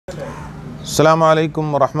അസ്സലാമു അലൈക്കും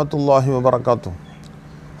വറഹ്മത്തുള്ളാഹി വബറകാതുഹു.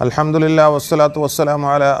 അൽഹംദുലില്ലാഹി വസ്സലാത്തു വസ്സലാമു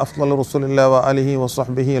അലാ അഫ്ളലി റസൂലില്ലാഹി വഅലിഹി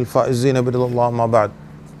വസ്വഹ്ബിഹി അൽഫായിസീന ബിറിദ്വാല്ലാഹി അമ്മാ ബഅദ്.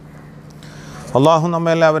 അല്ലാഹു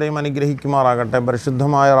നമ്മെല്ലാവരെയും അനുഗ്രഹിക്കുമാറാകട്ടെ.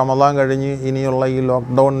 പരിശുദ്ധമായ റമദാൻ കഴിഞ്ഞ് ഇനിയുള്ള ഈ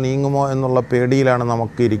ലോക്ക്ഡൗൺ നീങ്ങുമോ എന്നുള്ള പേടിയിലാണ്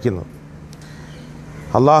നമുക്ക് ഇരിക്കുന്നത്.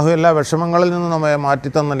 അള്ളാഹു എല്ലാ വിഷമങ്ങളിൽ നിന്ന് നമ്മെ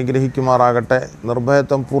മാറ്റിത്തന്ന് അനുഗ്രഹിക്കുമാറാകട്ടെ.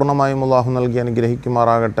 നിർഭയത്വം പൂർണ്ണമായും അള്ളാഹു നൽകി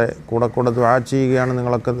അനുഗ്രഹിക്കുമാറാകട്ടെ. കൂടെ ദുആ ചെയ്യുകയാണ്.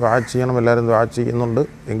 നിങ്ങളൊക്കെ ദുആ ചെയ്യണം. എല്ലാവരും ദുആ ചെയ്യുന്നുണ്ട്.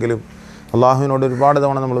 എങ്കിലും അള്ളാഹുവിനോട് ഒരുപാട്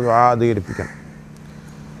തവണ നമ്മൾ ദുആ അധികരിപ്പിക്കണം.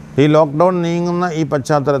 ഈ ലോക്ക്ഡൗൺ നീങ്ങുന്ന ഈ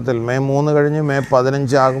പശ്ചാത്തലത്തിൽ മെയ് 3 കഴിഞ്ഞ് മെയ്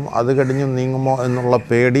 15 ആകും. അത് കഴിഞ്ഞ് നീങ്ങുമോ എന്നുള്ള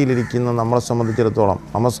പേടിയിലിരിക്കുന്ന നമ്മളെ സംബന്ധിച്ചിടത്തോളം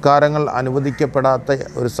നമസ്കാരങ്ങൾ അനുവദിക്കപ്പെടാത്ത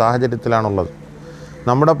ഒരു സാഹചര്യത്തിലാണുള്ളത്.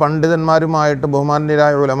 നമ്മുടെ പണ്ഡിതന്മാരുമായിട്ട്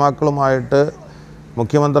ബഹുമാന്യരായ ഉലമാക്കളുമായിട്ട്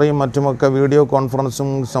മുഖ്യമന്ത്രിയും മറ്റുമൊക്കെ വീഡിയോ കോൺഫറൻസും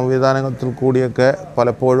സംവിധാനത്തിൽ കൂടിയൊക്കെ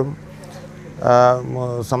പലപ്പോഴും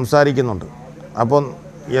സംസാരിക്കുന്നുണ്ട്. അപ്പം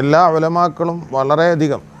എല്ലാ ഉലമാക്കളും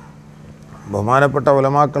വളരെയധികം ബഹുമാനപ്പെട്ട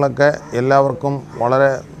ഉലമാക്കളൊക്കെ എല്ലാവർക്കും വളരെ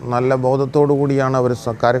നല്ല ബോധത്തോടു കൂടിയാണ് അവർ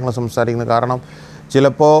കാര്യങ്ങൾ സംസാരിക്കുന്നത്. കാരണം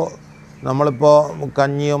ചിലപ്പോൾ നമ്മളിപ്പോൾ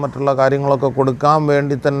കഞ്ഞിയോ മറ്റുള്ള കാര്യങ്ങളൊക്കെ കൊടുക്കാൻ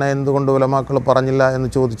വേണ്ടി തന്നെ എന്തുകൊണ്ട് ഉലമാക്കൾ പറഞ്ഞില്ല എന്ന്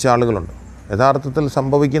ചോദിച്ച ആളുകളുണ്ട്. യഥാർത്ഥത്തിൽ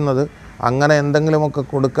സംഭവിക്കുന്നത് അങ്ങനെ എന്തെങ്കിലുമൊക്കെ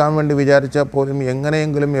കൊടുക്കാൻ വേണ്ടി വിചാരിച്ചാൽ പോലും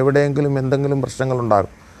എങ്ങനെയെങ്കിലും എവിടെയെങ്കിലും എന്തെങ്കിലും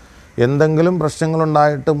പ്രശ്നങ്ങളുണ്ടാകും. എന്തെങ്കിലും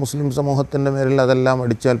പ്രശ്നങ്ങളുണ്ടായിട്ട് മുസ്ലിം സമൂഹത്തിൻ്റെ മേലിൽ അതെല്ലാം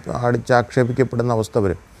അടിച്ചാക്ഷേപിക്കപ്പെടുന്ന അവസ്ഥ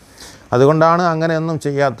വരും. അതുകൊണ്ടാണ് അങ്ങനെയൊന്നും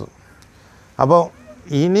ചെയ്യാത്തത്. അപ്പോൾ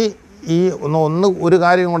ഇനി ഈ ഒരു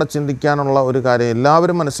കാര്യം കൂടെ ചിന്തിക്കാനുള്ള ഒരു കാര്യം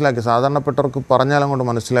എല്ലാവരും മനസ്സിലാക്കി. സാധാരണപ്പെട്ടവർക്ക് പറഞ്ഞാലും കൊണ്ട്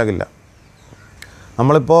മനസ്സിലാകില്ല.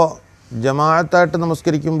 നമ്മളിപ്പോൾ ജമാഅത്തായിട്ട്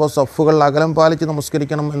നമസ്കരിക്കുമ്പോൾ സഫുകൾ അകലം പാലിച്ച്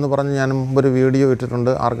നമസ്കരിക്കണം എന്ന് പറഞ്ഞ് ഞാൻ മുമ്പൊരു വീഡിയോ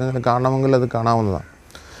ഇട്ടിട്ടുണ്ട്. ആർക്കെങ്കിലും കാണണമെങ്കിൽ അത് കാണാവുന്നതാണ്.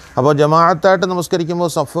 അപ്പോൾ ജമാഅത്തായിട്ട് നമസ്കരിക്കുമ്പോൾ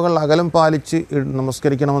സഫുകൾ അകലം പാലിച്ച്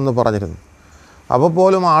നമസ്കരിക്കണമെന്ന് പറഞ്ഞിരുന്നു. അപ്പോൾ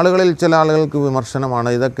പോലും ചില ആളുകൾക്ക് വിമർശനമാണ്.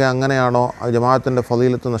 ഇതൊക്കെ അങ്ങനെയാണോ? ജമാഅത്തിൻ്റെ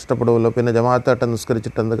ഫളീലത്ത് നഷ്ടപ്പെടുമല്ലോ, പിന്നെ ജമാഅത്തായിട്ട്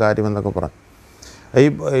നിസ്കരിച്ചിട്ട് എന്ത് കാര്യമെന്നൊക്കെ പറഞ്ഞു. ഈ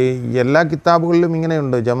എല്ലാ കിതാബുകളിലും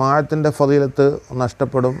ഇങ്ങനെയുണ്ട്. ജമാഅത്തിൻ്റെ ഫളീലത്ത്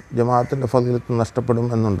നഷ്ടപ്പെടും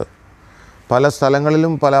എന്നുണ്ട്. പല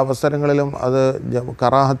സ്ഥലങ്ങളിലും പല അവസരങ്ങളിലും അത്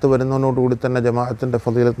കറാഹത്ത് വരുന്നതിനോടുകൂടി തന്നെ ജമാഅത്തിൻ്റെ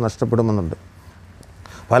ഫളീലത്ത് നഷ്ടപ്പെടുമെന്നുണ്ട്.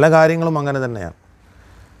 പല കാര്യങ്ങളും അങ്ങനെ തന്നെയാണ്.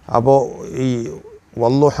 അപ്പോൾ ഈ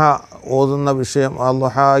വല്ലുഹ ഓതുന്ന വിഷയം,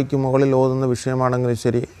 വല്ലുഹയ്ക്ക് മുകളിൽ ഓതുന്ന വിഷയമാണെങ്കിലും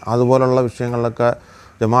ശരി, അതുപോലുള്ള വിഷയങ്ങളിലൊക്കെ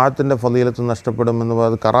ജമാഅത്തിൻ്റെ ഫളീലത്ത് നഷ്ടപ്പെടുമെന്ന്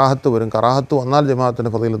അത് കറാഹത്ത് വരും. കറാഹത്ത് വന്നാൽ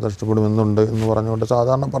ജമാഅത്തിൻ്റെ ഫളീലത്ത് നഷ്ടപ്പെടുമെന്നുണ്ട് എന്ന് പറഞ്ഞുകൊണ്ട്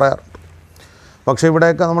സാധാരണ പറയാറുണ്ട്. പക്ഷേ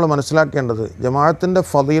ഇവിടെയൊക്കെ നമ്മൾ മനസ്സിലാക്കേണ്ടത് ജമാഅത്തിൻ്റെ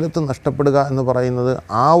ഫളീലത്ത് നഷ്ടപ്പെടുക എന്ന് പറയുന്നത്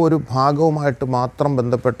ആ ഒരു ഭാഗവുമായിട്ട് മാത്രം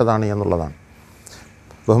ബന്ധപ്പെട്ടതാണ് എന്നുള്ളതാണ്.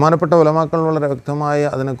 ബഹുമാനപ്പെട്ട ഉലമാക്കൾ വളരെ വ്യക്തമായി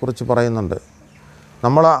അതിനെക്കുറിച്ച് പറയുന്നുണ്ട്.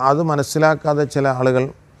 നമ്മൾ അത് മനസ്സിലാക്കാതെ ചില ആളുകൾ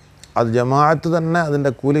അത് ജമാഅത്ത് തന്നെ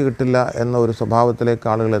അതിൻ്റെ കൂലി കിട്ടില്ല എന്ന ഒരു സ്വഭാവത്തിലേക്ക്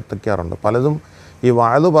ആളുകൾ എത്തിക്കാറുണ്ട്. പലതും ഈ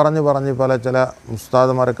വഅദ് പറഞ്ഞ് ചില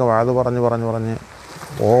ഉസ്താദുമാരൊക്കെ വഅദ് പറഞ്ഞ്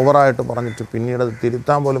ഓവറായിട്ട് പറഞ്ഞിട്ട് പിന്നീട് അത്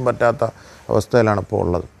തിരുത്താൻ പോലും പറ്റാത്ത അവസ്ഥയിലാണ് ഇപ്പോൾ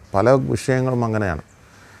ഉള്ളത്. പല വിഷയങ്ങളും അങ്ങനെയാണ്.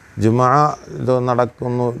 ജമാഅത്ത്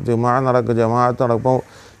നടക്കുമ്പോൾ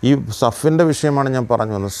ഈ സഫിൻ്റെ വിഷയമാണ് ഞാൻ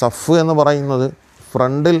പറഞ്ഞു വന്നത്. സഫ് എന്ന് പറയുന്നത്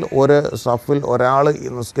ഫ്രണ്ടിൽ ഒരു സഫിൽ ഒരാൾ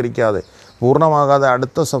നിസ്കരിക്കാതെ പൂർണ്ണമാകാതെ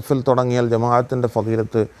അടുത്ത സഫിൽ തുടങ്ങിയാൽ ജമാഅത്തിൻ്റെ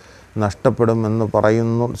ഫളീലത്ത് നഷ്ടപ്പെടുമെന്ന്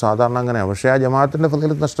പറയുന്നു. സാധാരണ അങ്ങനെയാണ്. പക്ഷേ ആ ജമാഅത്തിൻ്റെ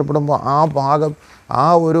ഫളീലത്ത് നഷ്ടപ്പെടുമ്പോൾ ആ ഭാഗം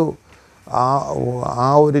ആ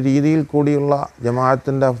ഒരു രീതിയിൽ കൂടിയുള്ള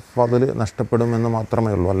ജമാഅത്തിൻ്റെ ഫള് നഷ്ടപ്പെടുമെന്ന്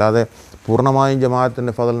മാത്രമേ ഉള്ളൂ. അല്ലാതെ പൂർണ്ണമായും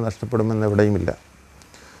ജമാഅത്തിൻ്റെ ഫള് നഷ്ടപ്പെടുമെന്ന് എവിടെയുമില്ല.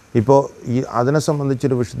 ഇപ്പോൾ അതിനെ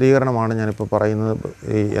സംബന്ധിച്ചൊരു വിശദീകരണമാണ് ഞാനിപ്പോൾ പറയുന്നത്.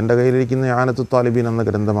 എൻ്റെ കയ്യിലിരിക്കുന്ന ഇആനത്തുത്താലിബീൻ എന്ന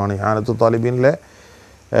ഗ്രന്ഥമാണ്. ഇആനത്തുത്താലിബീനിലെ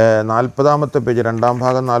 40-ാമത്തെ പേജ്, 2-ാം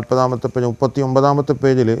ഭാഗം 40-ാമത്തെ പേജ്, 39-ാമത്തെ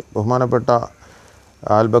പേജിൽ ബഹുമാനപ്പെട്ട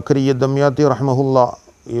അൽ ബക്രി ദമ്യാത്തി റഹ്മഹുല്ലാ,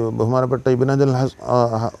 ബഹുമാനപ്പെട്ട ഇബ്ൻ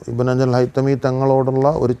അജൽ ഹൈത്തമി തങ്ങളോടുള്ള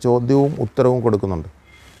ഒരു ചോദ്യവും ഉത്തരവും കൊടുക്കുന്നുണ്ട്.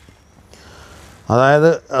 അതായത്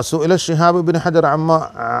സുഇല ശിഹാബ് ഇബ്ൻ ഹജർ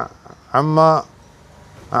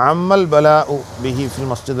അമ്മൽ ബലാഉ ബിഹി ഫിൽ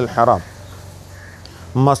മസ്ജിദുൽ ഹറാം.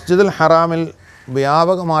 മസ്ജിദുൽ ഹറാമിൽ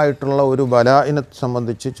വ്യാപകമായിട്ടുള്ള ഒരു ബലാഇനെ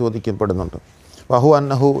സംബന്ധിച്ച് ചോദിക്കപ്പെടുന്നുണ്ട്. വഹു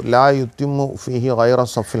അന്നഹു ലാ യുത്തിമു ഫിഹി ഗൈറ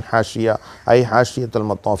സഫിൽ ഹാഷിയ ഐ ഹാഷിയത്തുൽ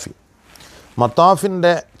മത്താഫി.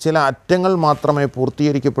 മത്താഫിൻ്റെ ചില അറ്റങ്ങൾ മാത്രമേ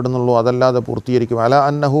പൂർത്തീകരിക്കപ്പെടുന്നുള്ളൂ, അതല്ലാതെ പൂർത്തീകരിക്കും. അല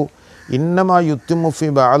അന്നഹു ഇന്നമാ യുത്തിമു ഫി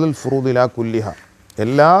ബഅദുൽ ഫുറൂദി ലാ കുല്ലിഹ.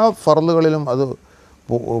 എല്ലാ ഫർളുകളിലും അത്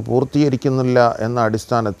പൂർത്തീകരിക്കുന്നില്ല എന്ന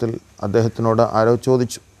അടിസ്ഥാനത്തിൽ അദ്ദേഹത്തിനോട് ആരോ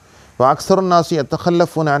ചോദിച്ചു. വാക്സറുന്നാസി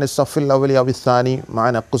യതഖല്ലഫൂന അനി സഫിൽ അവലി അവിസാനി മാ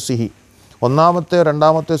നഖ്സിഹി. ഒന്നാമത്തെ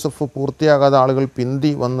രണ്ടാമത്തെ സഫ് പൂർത്തിയാകാതെ ആളുകൾ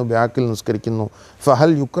പിന്തി വന്ന് ബാക്കിൽ നിസ്കരിക്കുന്നു.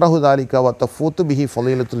 ഫഹൽ യുക്റഹു ദാലിക വതഫൂത്ത് ബിഹി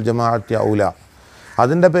ഫളീലത്തുൽ ജമാഅത്തി ഔല.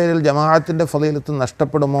 അതിൻ്റെ പേരിൽ ജമാഅത്തിൻ്റെ ഫളീലത്ത്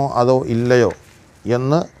നഷ്ടപ്പെടുമോ അതോ ഇല്ലയോ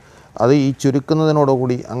എന്ന് അത് ഈ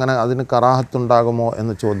ചുരുക്കുന്നതിനോടുകൂടി അങ്ങനെ അതിന് കറാഹത്തുണ്ടാകുമോ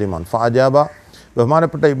എന്ന ചോദ്യമാണ്. ഫാജാബ,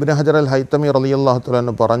 ബഹുമാനപ്പെട്ട ഇബ്നു ഹജർ അൽ ഹൈത്തമി റളിയല്ലാഹു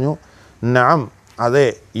തആല പറഞ്ഞു, നഅം അതെ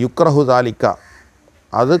യുക്രഹു ദാലിക,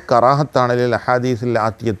 അത് കറാഹത്താണ് ലിൽ അഹാദീസിൽ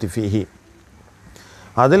ആത്തിയത്തി ഫീഹി,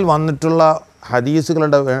 അതിൽ വന്നിട്ടുള്ള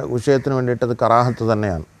ഹദീസുകളുടെ വിഷയത്തിന് വേണ്ടിയിട്ട് അത് കറാഹത്ത്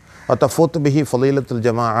തന്നെയാണ്. തഫൂത്ത് ബിഹി ഫളീലത്തുൽ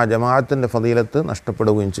ജമാഅത്തിൻ്റെ ഫളീലത്ത്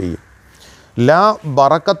നഷ്ടപ്പെടുകയും ചെയ്യും. ലാ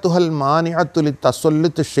ബറക്കത്തുഹൽ മാനിഅത്തു ലി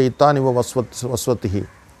തസല്ലുത്ത് ഷെയ്ത്താനി വസ്വത്തിഹി,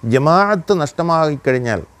 ജമാഅത്ത്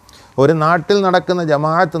നഷ്ടമായിക്കഴിഞ്ഞാൽ, ഒരു നാട്ടിൽ നടക്കുന്ന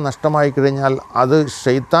ജമാഅത്ത് നഷ്ടമായി കഴിഞ്ഞാൽ അത്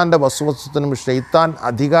ഷെയ്ത്താൻ്റെ വസ്വസത്തിനും ഷെയ്ത്താൻ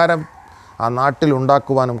അധികാരം ആ നാട്ടിൽ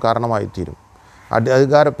ഉണ്ടാക്കുവാനും കാരണമായിത്തീരും,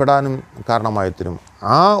 അധികാരപ്പെടാനും കാരണമായിത്തീരും.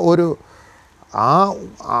 ആ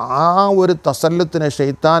ഒരു തസല്ലുത്തിനെ,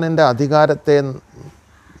 ഷെയ്ത്താനിൻ്റെ അധികാരത്തെ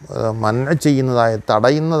ചെയ്യുന്നതായ,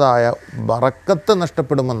 തടയുന്നതായ ബറക്കത്ത്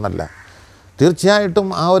നഷ്ടപ്പെടുമെന്നല്ല. തീർച്ചയായിട്ടും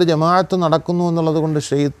ആ ഒരു ജമാഅത്ത് നടക്കുന്നു എന്നുള്ളത് കൊണ്ട്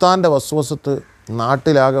ഷെയ്ത്താൻ്റെ വസ്വസത്ത്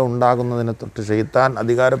നാട്ടിലാകെ ഉണ്ടാകുന്നതിനെ തൊട്ട്, ഷെയ്ത്താൻ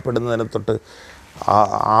അധികാരപ്പെടുന്നതിനെ തൊട്ട്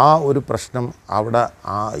ആ ഒരു പ്രശ്നം അവിടെ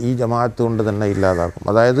ഈ ജമാഅത്ത് കൊണ്ട് തന്നെ ഇല്ലാതാക്കും.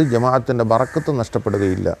 അതായത് ജമാഅത്തിൻ്റെ ബറക്കത്ത്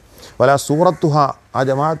നഷ്ടപ്പെടുകയില്ല. വല സൂറത്തുഹ, ആ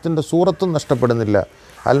ജമാഅത്തിൻ്റെ സൂറത്തും നഷ്ടപ്പെടുന്നില്ല.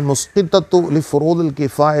 അൽ മുസ്ഖിത്തത്തു ലി ഫുറൂദിൽ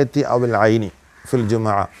കിഫായത്തി അവൽ ഐനി ഫിൽ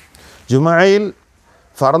ജുമഅയിൽ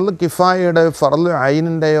ഫർള് കിഫായയുടെ, ഫർള്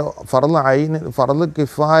ഐനിൻ്റെയോ, ഫർള്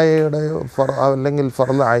കിഫായയുടെയോ, അല്ലെങ്കിൽ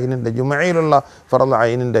ഫർള് ഐനിൻ്റെ, ജുമഅയിലുള്ള ഫർള്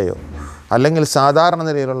ഐനിൻ്റെയോ, അല്ലെങ്കിൽ സാധാരണ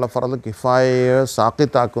നിലയിലുള്ള ഫർള് കിഫായയെ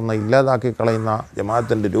സാക്കിത്താക്കുന്ന, ഇല്ലാതാക്കി കളയുന്ന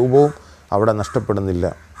ജമാഅത്തിൻ്റെ രൂപവും അവിടെ നഷ്ടപ്പെടുന്നില്ല.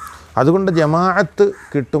 അതുകൊണ്ട് ജമാഅത്ത്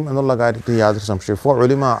കിട്ടും എന്നുള്ള കാര്യത്തിൽ യാതൊരു സംശയം.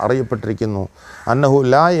 ഉലമ അറിയപ്പെട്ടിരിക്കുന്നു അന്നഹു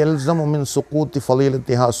ലാ യൽസമു മിൻ സുഖൂത്തി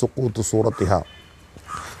ഫളീലത്തിഹ സുഖൂത്ത് സൂറത്തിഹ,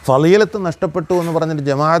 ഫളീലത്ത് നഷ്ടപ്പെട്ടു എന്ന് പറഞ്ഞിട്ട്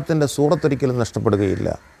ജമാഅത്തിൻ്റെ സൂറത്തൊരിക്കലും നഷ്ടപ്പെടുകയില്ല.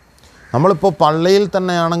 നമ്മളിപ്പോൾ പള്ളിയിൽ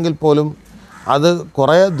തന്നെയാണെങ്കിൽ പോലും അത്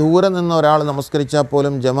കുറേ ദൂരെ നിന്ന് ഒരാൾ നമസ്കരിച്ചാൽ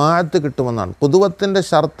പോലും ജമാഅത്ത് കിട്ടുമെന്നാണ്. ഖുദുവത്തിൻ്റെ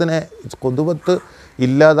ഷർത്തിനെ, ഖുദുവത്ത്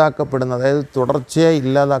ഇല്ലാതാക്കപ്പെടുന്ന, അതായത് തുടർച്ചയായി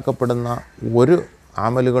ഇല്ലാതാക്കപ്പെടുന്ന ഒരു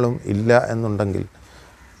അമലുകളും ഇല്ല എന്നുണ്ടെങ്കിൽ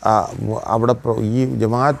അവിടെ ഈ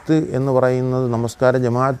ജമാഅത്ത് എന്ന് പറയുന്നത് നമസ്കാര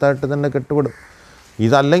ജമാഅത്തായിട്ട് തന്നെ കെട്ടുപെടും.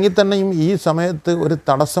 ഇതല്ലെങ്കിൽ തന്നെയും ഈ സമയത്ത് ഒരു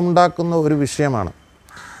തടസ്സമുണ്ടാക്കുന്ന ഒരു വിഷയമാണ്.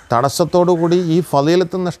 തടസ്സത്തോടു കൂടി ഈ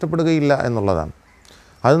ഫളീലത്ത് നഷ്ടപ്പെടുകയില്ല എന്നുള്ളതാണ്.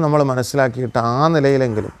 അത് നമ്മൾ മനസ്സിലാക്കിയിട്ട് ആ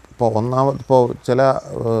നിലയിലെങ്കിലും, ഇപ്പോൾ ചില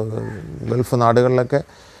ഗൾഫ് നാടുകളിലൊക്കെ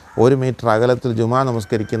 1 മീറ്റർ അകലത്തിൽ ജുമാ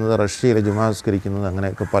നമസ്കരിക്കുന്നത്, റഷ്യയിൽ ജുമാ നമസ്കരിക്കുന്നത്,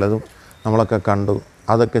 അങ്ങനെയൊക്കെ പലതും നമ്മളൊക്കെ കണ്ടു.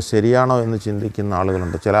 അതൊക്കെ ശരിയാണോ എന്ന് ചിന്തിക്കുന്ന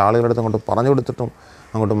ആളുകളുണ്ട്. ചില ആളുകളുടെ അടുത്ത് അങ്ങോട്ട് പറഞ്ഞു കൊടുത്തിട്ടും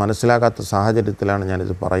അങ്ങോട്ട് മനസ്സിലാക്കാത്ത സാഹചര്യത്തിലാണ്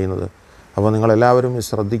ഞാനിത് പറയുന്നത്. അപ്പോൾ നിങ്ങളെല്ലാവരും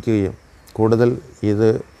ശ്രദ്ധിക്കുകയും കൂടുതൽ ഇത്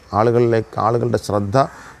ആളുകളുടെ ശ്രദ്ധ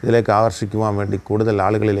ഇതിലേക്ക് ആകർഷിക്കുവാൻ വേണ്ടി കൂടുതൽ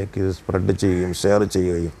ആളുകളിലേക്ക് ഇത് സ്പ്രെഡ് ചെയ്യുകയും ഷെയർ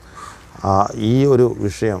ചെയ്യുകയും ഈ ഒരു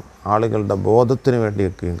വിഷയം ആളുകളുടെ ബോധത്തിന് വേണ്ടി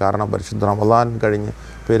വെക്കുകയും. കാരണം പരിശുദ്ധ റമളാൻ കഴിഞ്ഞ്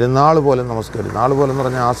പെരുന്നാൾ പോലെ നാൾ പോലെ എന്ന്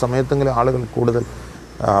പറഞ്ഞാൽ ആ സമയത്തെങ്കിലും ആളുകൾ കൂടുതൽ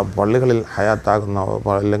പള്ളികളിൽ ഹയാത്താകുന്ന,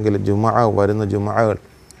 അല്ലെങ്കിൽ വരുന്ന ജുമഅകൾ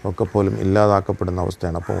ഒക്കെ പോലും ഇല്ലാതാക്കപ്പെടുന്ന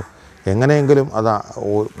അവസ്ഥയാണ്. അപ്പോൾ എങ്ങനെയെങ്കിലും അത്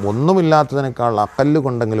ഒന്നുമില്ലാത്തതിനേക്കാൾ അക്കല്ല്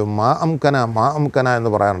കൊണ്ടെങ്കിലും മാ അംകന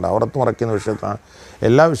എന്ന് പറയാറുണ്ട്. അവർത്ത് മറയ്ക്കുന്ന വിഷയത്തിലാണ്,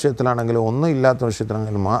 എല്ലാ വിഷയത്തിലാണെങ്കിലും, ഒന്നും ഇല്ലാത്ത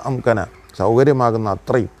വിഷയത്തിലാണെങ്കിലും മാ അംകന, സൗകര്യമാകുന്ന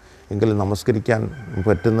അത്രയും എങ്കിലും നമസ്കരിക്കാൻ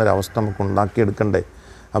പറ്റുന്നൊരവസ്ഥ നമുക്ക് ഉണ്ടാക്കിയെടുക്കണ്ടേ.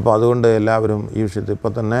 അപ്പോൾ അതുകൊണ്ട് എല്ലാവരും ഈ വിഷയത്തിൽ,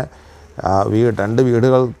 ഇപ്പോൾ തന്നെ 2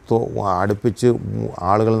 വീടുകൾ അടുപ്പിച്ച്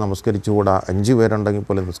ആളുകൾ നമസ്കരിച്ചുകൂടാ, 5 പേരുണ്ടെങ്കിൽ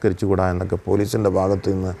പോലും നമസ്കരിച്ചുകൂടാ എന്നൊക്കെ പോലീസിൻ്റെ ഭാഗത്ത്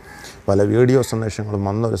നിന്ന് പല വീഡിയോ സന്ദേശങ്ങളും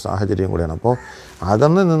വന്നൊരു സാഹചര്യം കൂടിയാണ്. അപ്പോൾ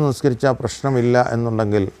അതൊന്നും നിന്ന് നമസ്കരിച്ചാൽ പ്രശ്നമില്ല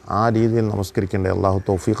എന്നുണ്ടെങ്കിൽ ആ രീതിയിൽ നമസ്കരിക്കേണ്ടേ. അള്ളാഹു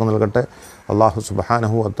തൗഫീഖ് നൽകട്ടെ. അള്ളാഹു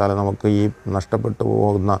സുബ്ഹാനഹു വ തആല നമുക്ക് ഈ നഷ്ടപ്പെട്ടു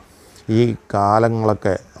പോകുന്ന ഈ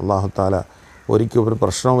കാലങ്ങളൊക്കെ അള്ളാഹു തആല ഒരിക്കലും ഒരു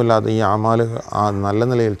പ്രശ്നവുമില്ലാതെ ഈ അമാലുകൾ നല്ല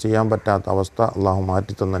നിലയിൽ ചെയ്യാൻ പറ്റാത്ത അവസ്ഥ അള്ളാഹു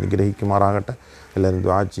മാറ്റിത്തന്ന് അനുഗ്രഹിക്കുമാറാകട്ടെ. എല്ലാവരും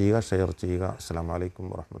ദുആ ചെയ്യുക, ഷെയർ ചെയ്യുക. അസ്സലാമു അലൈക്കും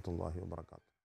വറഹ്മത്തുള്ളാഹി വബറകാതുഹു.